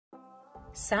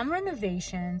some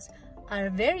renovations are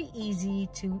very easy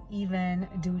to even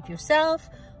do it yourself,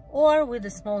 or with a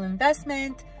small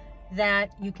investment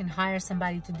that you can hire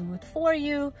somebody to do it for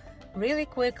you really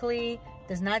quickly,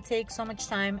 does not take so much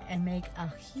time, and make a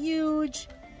huge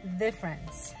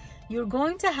difference. You're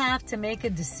going to have to make a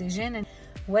decision and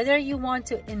whether you want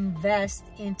to invest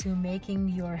into making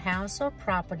your house or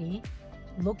property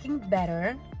looking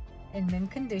better in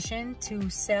mint condition to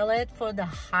sell it for the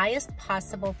highest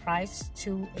possible price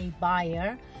to a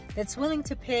buyer that's willing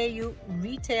to pay you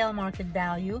retail market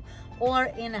value, or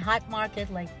in a hot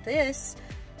market like this,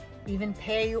 even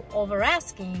pay you over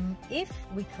asking if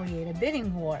we create a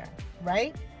bidding war,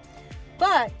 right?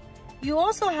 But you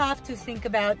also have to think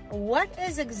about what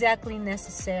is exactly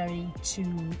necessary to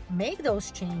make those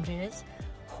changes,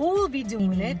 who will be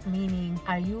doing it, meaning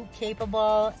are you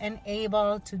capable and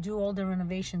able to do all the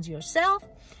renovations yourself,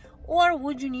 or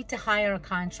would you need to hire a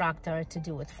contractor to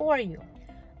do it for you?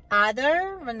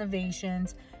 Other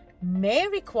renovations may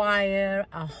require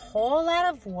a whole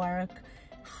lot of work,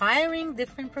 hiring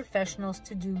different professionals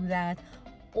to do that,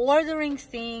 ordering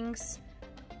things,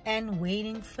 and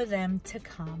waiting for them to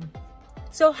come.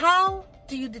 So how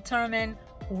do you determine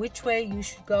which way you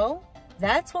should go?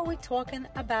 That's what we're talking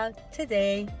about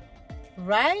today,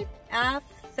 right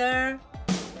after.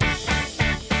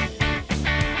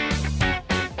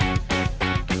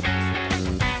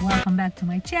 Welcome back to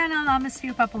my channel. I'm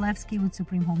Esphir Popilevsky with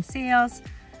Supreme Home Sales.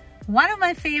 One of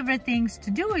my favorite things to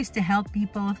do is to help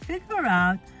people figure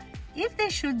out if they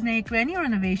should make any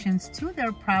renovations to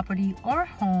their property or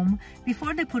home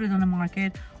before they put it on the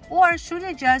market, or should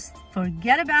they just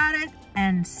forget about it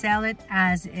and sell it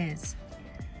as is.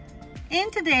 In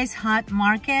today's hot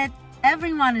market,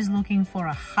 everyone is looking for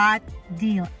a hot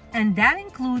deal, and that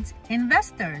includes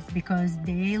investors, because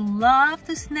they love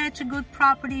to snatch a good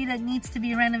property that needs to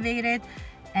be renovated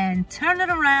and turn it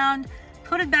around,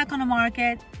 put it back on the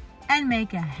market, and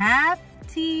make a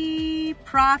hefty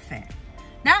profit.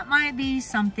 That might be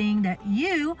something that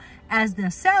you, as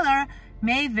the seller,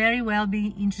 may very well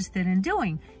be interested in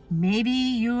doing. Maybe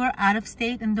you're out of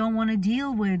state and don't want to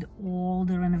deal with all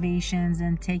the renovations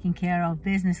and taking care of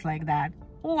business like that.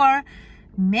 Or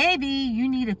maybe you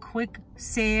need a quick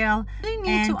sale. You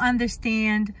need to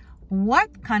understand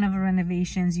what kind of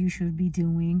renovations you should be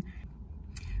doing.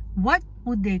 What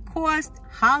would they cost?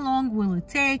 How long will it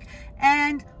take?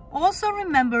 And also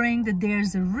remembering that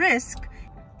there's a risk.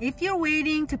 If you're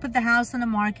waiting to put the house on the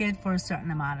market for a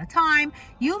certain amount of time,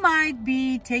 you might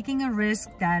be taking a risk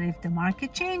that if the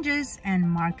market changes, and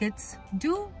markets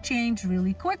do change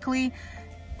really quickly,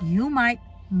 you might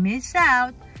miss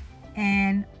out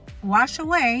and wash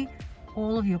away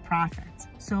all of your profits.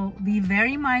 So be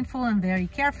very mindful and very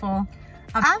careful.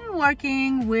 I'm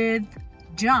working with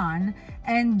John,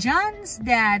 and John's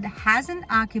dad hasn't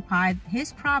occupied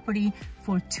his property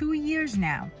for 2 years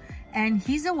now, and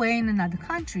he's away in another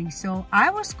country. So I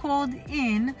was called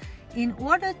in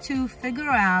order to figure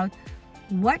out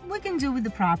what we can do with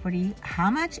the property, how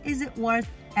much is it worth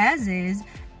as is,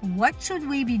 what should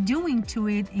we be doing to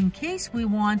it in case we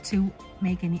want to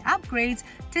make any upgrades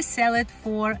to sell it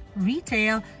for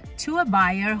retail to a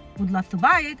buyer who would love to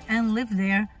buy it and live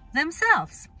there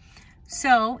themselves.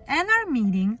 So in our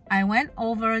meeting, I went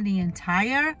over the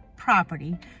entire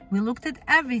property. We looked at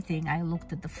everything. I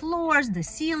looked at the floors, the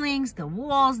ceilings, the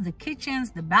walls, the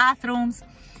kitchens, the bathrooms,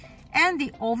 and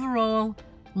the overall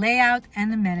layout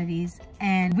and amenities.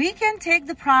 And we can take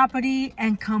the property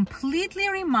and completely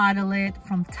remodel it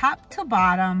from top to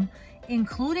bottom,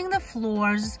 including the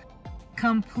floors,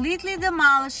 completely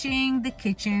demolishing the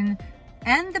kitchen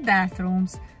and the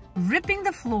bathrooms, ripping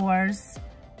the floors,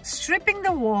 stripping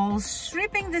the walls,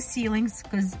 stripping the ceilings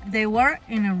because they were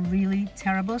in a really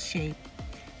terrible shape,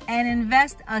 and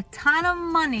invest a ton of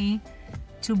money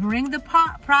to bring the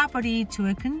property to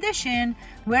a condition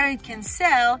where it can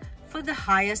sell for the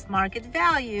highest market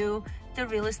value the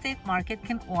real estate market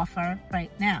can offer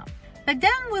right now. But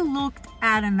then we looked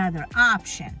at another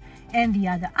option, and the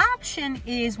other option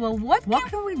is, well, what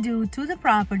can we do to the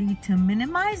property to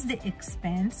minimize the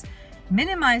expense,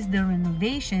 minimize the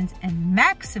renovations, and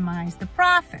maximize the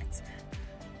profits?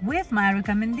 With my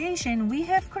recommendation, we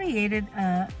have created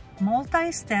a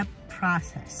multi-step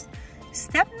process.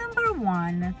 Step number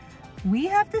one, we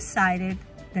have decided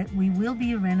that we will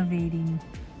be renovating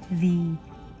the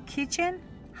kitchen.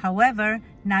 However,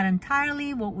 not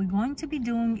entirely. What we're going to be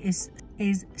doing is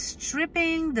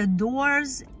stripping the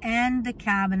doors and the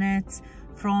cabinets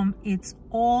from its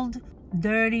old,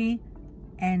 dirty,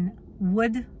 and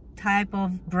wood type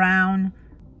of brown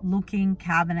looking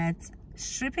cabinets,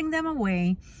 stripping them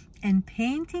away and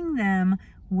painting them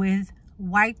with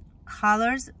white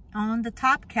colors on the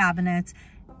top cabinets,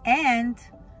 and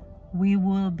we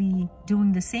will be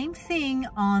doing the same thing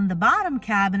on the bottom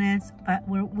cabinets, but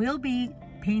we'll be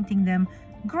painting them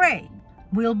gray.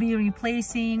 We'll be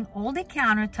replacing all the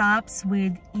countertops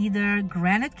with either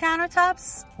granite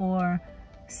countertops or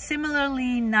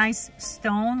similarly nice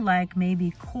stone like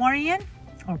maybe Corian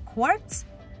or quartz.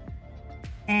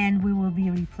 And we will be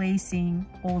replacing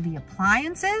all the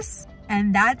appliances,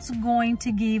 and that's going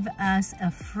to give us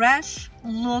a fresh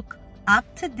look, up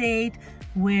to date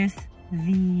with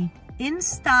the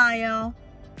in-style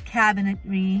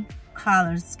cabinetry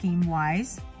color scheme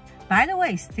wise. By the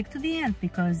way, stick to the end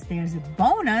because there's a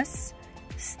bonus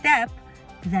step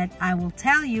that I will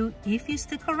tell you if you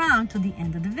stick around to the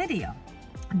end of the video.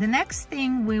 The next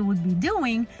thing we would be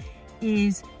doing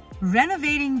is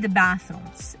renovating the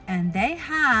bathrooms, and they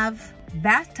have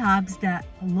bathtubs that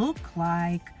look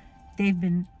like they've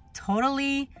been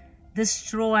totally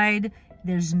destroyed.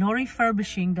 There's no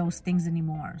refurbishing those things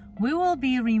anymore. We will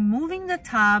be removing the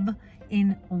tub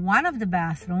in one of the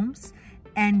bathrooms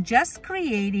and just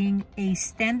creating a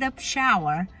stand-up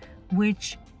shower,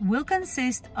 which will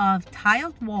consist of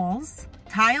tiled walls,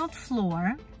 tiled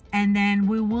floor, and then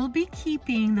we will be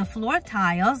keeping the floor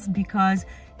tiles because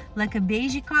like a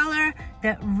beige color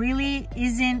that really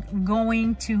isn't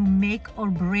going to make or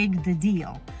break the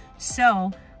deal.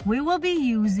 So we will be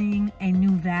using a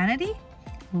new vanity.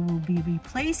 We will be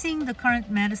replacing the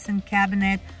current medicine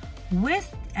cabinet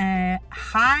with a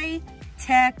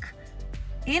high-tech,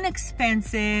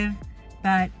 inexpensive,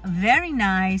 but very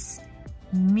nice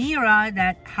mirror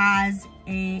that has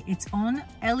its own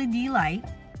LED light,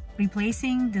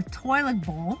 replacing the toilet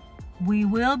bowl. We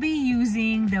will be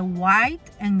using the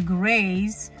white and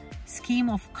grays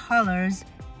scheme of colors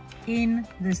in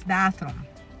this bathroom.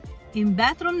 In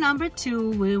bathroom number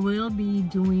 2, we will be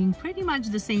doing pretty much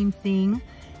the same thing.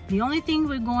 The only thing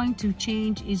we're going to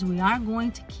change is we are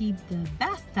going to keep the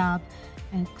bathtub,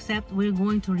 except we're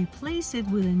going to replace it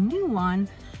with a new one.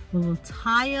 We will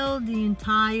tile the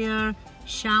entire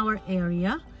shower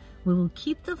area. We will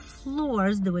keep the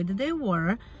floors the way that they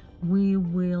were. We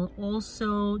will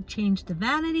also change the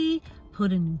vanity,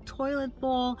 put a new toilet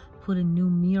bowl, put a new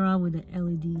mirror with an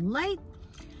LED light.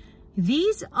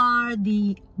 These are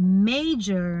the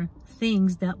major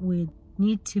things that would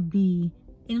need to be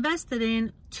invested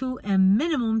in to a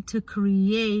minimum to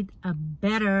create a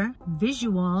better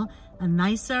visual, a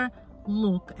nicer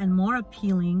look, and more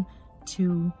appealing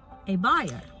to a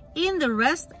buyer. In the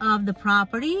rest of the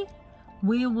property,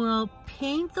 we will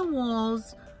paint the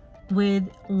walls with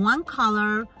one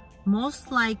color,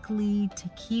 most likely to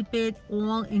keep it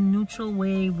all in neutral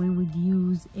way. We would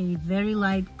use a very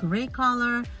light gray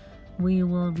color. We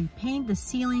will repaint the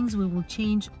ceilings. We will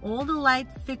change all the light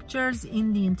fixtures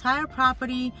in the entire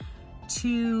property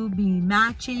to be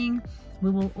matching. We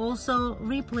will also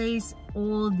replace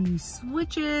all the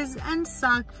switches and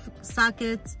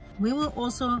sockets. We will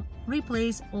also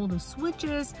replace all the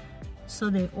switches so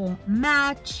they all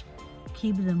match,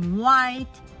 keep them white.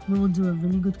 We will do a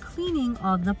really good cleaning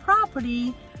of the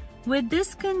property, with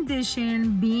this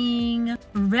condition being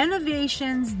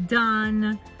renovations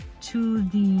done to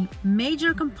the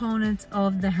major components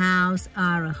of the house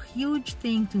are a huge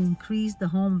thing to increase the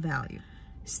home value.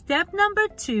 Step number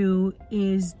 2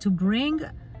 is to bring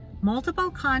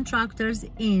multiple contractors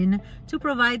in to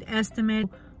provide estimate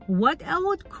what it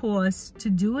would cost to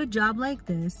do a job like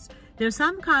this. There's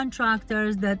some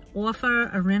contractors that offer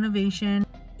a renovation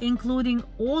including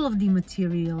all of the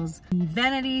materials, the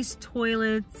vanities,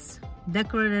 toilets,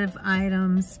 decorative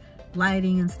items,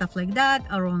 lighting and stuff like that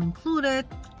are all included.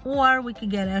 Or we could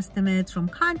get estimates from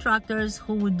contractors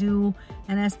who would do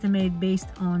an estimate based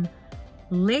on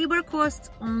labor costs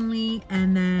only,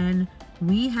 and then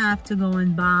we have to go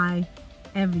and buy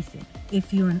everything.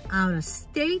 If you're an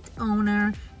out-of-state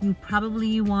owner, you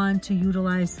probably want to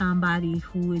utilize somebody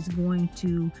who is going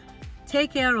to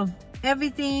take care of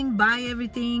everything, buy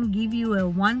everything, give you a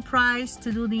one price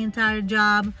to do the entire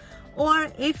job. Or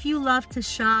if you love to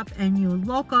shop and you're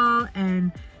local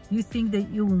and you think that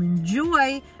you will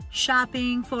enjoy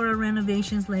shopping for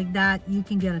renovations like that, you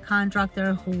can get a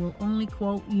contractor who will only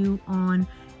quote you on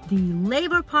the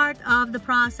labor part of the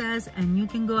process, and you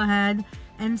can go ahead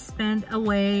and spend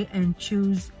away and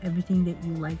choose everything that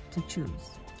you like to choose.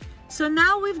 So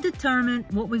now we've determined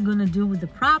what we're going to do with the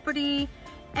property,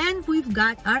 and we've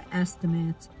got our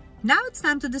estimates. Now it's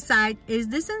time to decide, is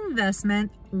this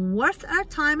investment worth our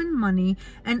time and money,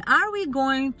 and are we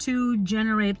going to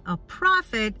generate a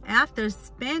profit after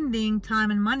spending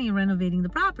time and money renovating the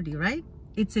property, right?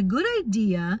 It's a good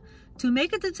idea to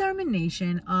make a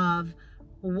determination of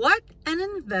what an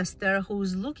investor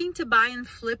who's looking to buy and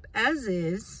flip as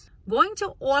is going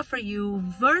to offer you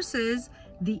versus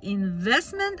the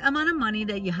investment amount of money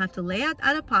that you have to lay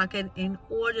out of pocket in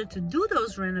order to do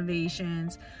those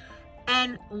renovations,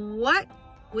 and what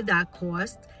would that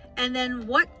cost, and then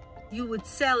what you would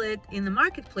sell it in the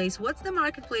marketplace. What's the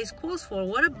marketplace calls for?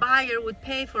 What a buyer would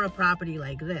pay for a property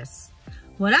like this.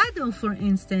 What I do, for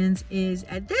instance, is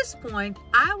at this point,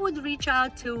 I would reach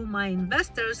out to my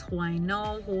investors who I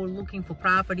know who are looking for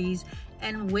properties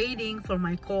and waiting for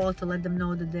my call to let them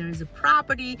know that there is a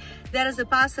property that has a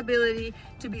possibility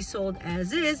to be sold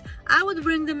as is. I would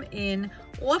bring them in,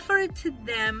 offer it to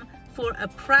them for a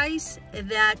price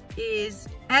that is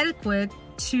adequate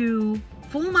to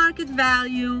full market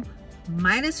value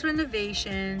minus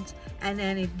renovations, and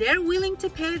then if they're willing to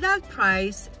pay that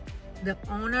price, the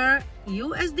owner,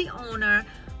 you as the owner,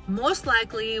 most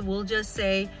likely will just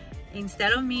say,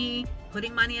 instead of me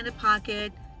putting money in the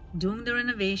pocket, doing the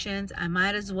renovations, I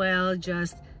might as well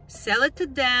just sell it to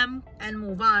them and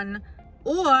move on.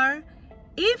 Or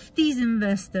if these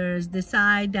investors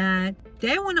decide that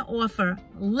they want to offer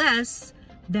less,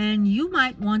 then you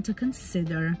might want to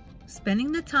consider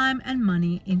spending the time and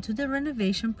money into the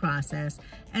renovation process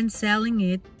and selling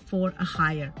it for a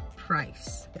higher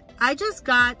price. I just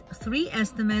got 3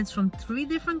 estimates from 3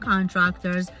 different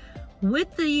contractors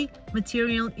with the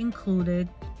material included,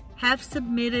 have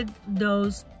submitted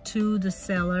those to the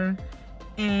seller,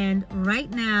 and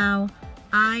right now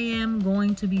I am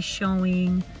going to be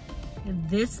showing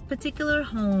this particular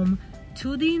home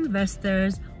to the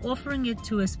investors, offering it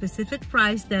to a specific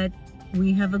price that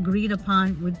we have agreed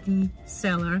upon with the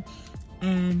seller,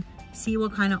 and see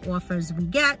what kind of offers we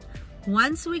get.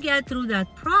 Once we get through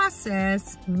that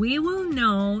process, we will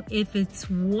know if it's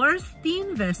worth the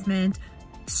investment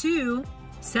to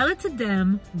sell it to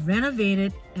them, renovate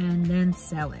it, and then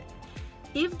sell it.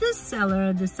 If the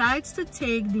seller decides to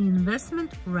take the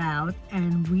investment route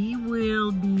and we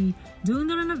will be doing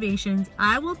the renovations,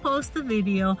 I will post a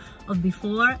video of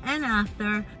before and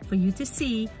after for you to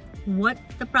see what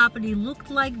the property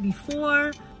looked like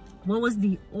before, what was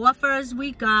the offers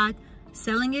we got,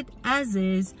 selling it as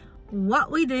is,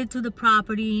 what we did to the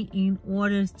property in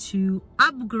order to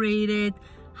upgrade it,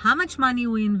 how much money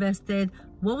we invested,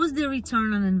 what was the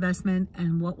return on investment,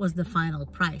 and what was the final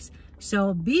price.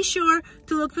 So be sure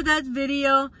to look for that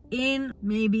video in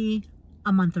maybe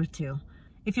a month or 2.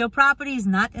 If your property is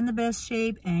not in the best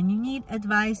shape and you need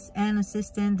advice and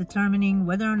assistance determining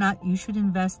whether or not you should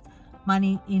invest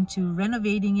money into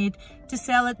renovating it to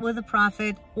sell it with a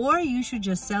profit, or you should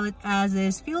just sell it as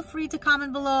is, feel free to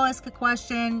comment below, ask a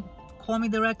question, call me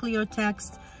directly or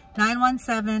text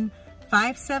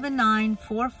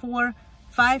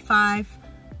 917-579-4455.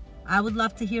 I would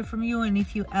love to hear from you, and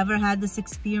if you ever had this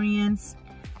experience,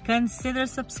 consider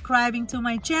subscribing to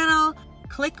my channel.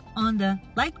 Click on the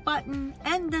like button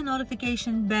and the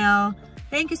notification bell.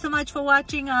 Thank you so much for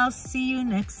watching. I'll see you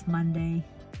next Monday.